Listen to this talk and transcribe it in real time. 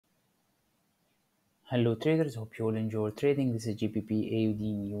Hello traders, hope you all enjoy trading. This is GBP AUD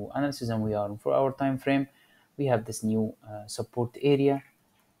new analysis and we are on 4 hour time frame. We have this new support area.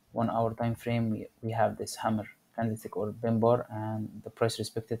 1 hour time frame, we have this hammer candlestick or pin bar and the price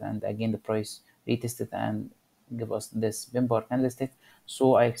respected, and again the price retested and give us this pin bar candlestick.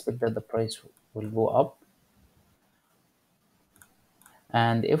 So I expect that the price will go up,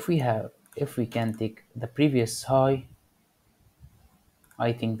 and if we can take the previous high,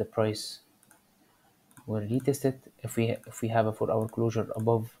 I think the price will retest it. If we have a 4 hour closure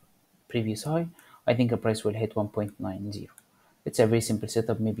above previous high, I think the price will hit 1.90. It's a very simple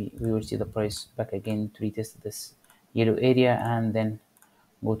setup. Maybe we will see the price back again to retest this yellow area and then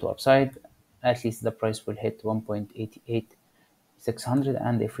go to upside. At least the price will hit 1.88600,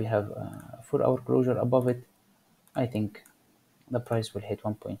 and if we have a 4 hour closure above it, I think the price will hit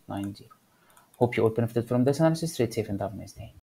 1.90. Hope you all benefited from this analysis. Trade safe and have a nice day.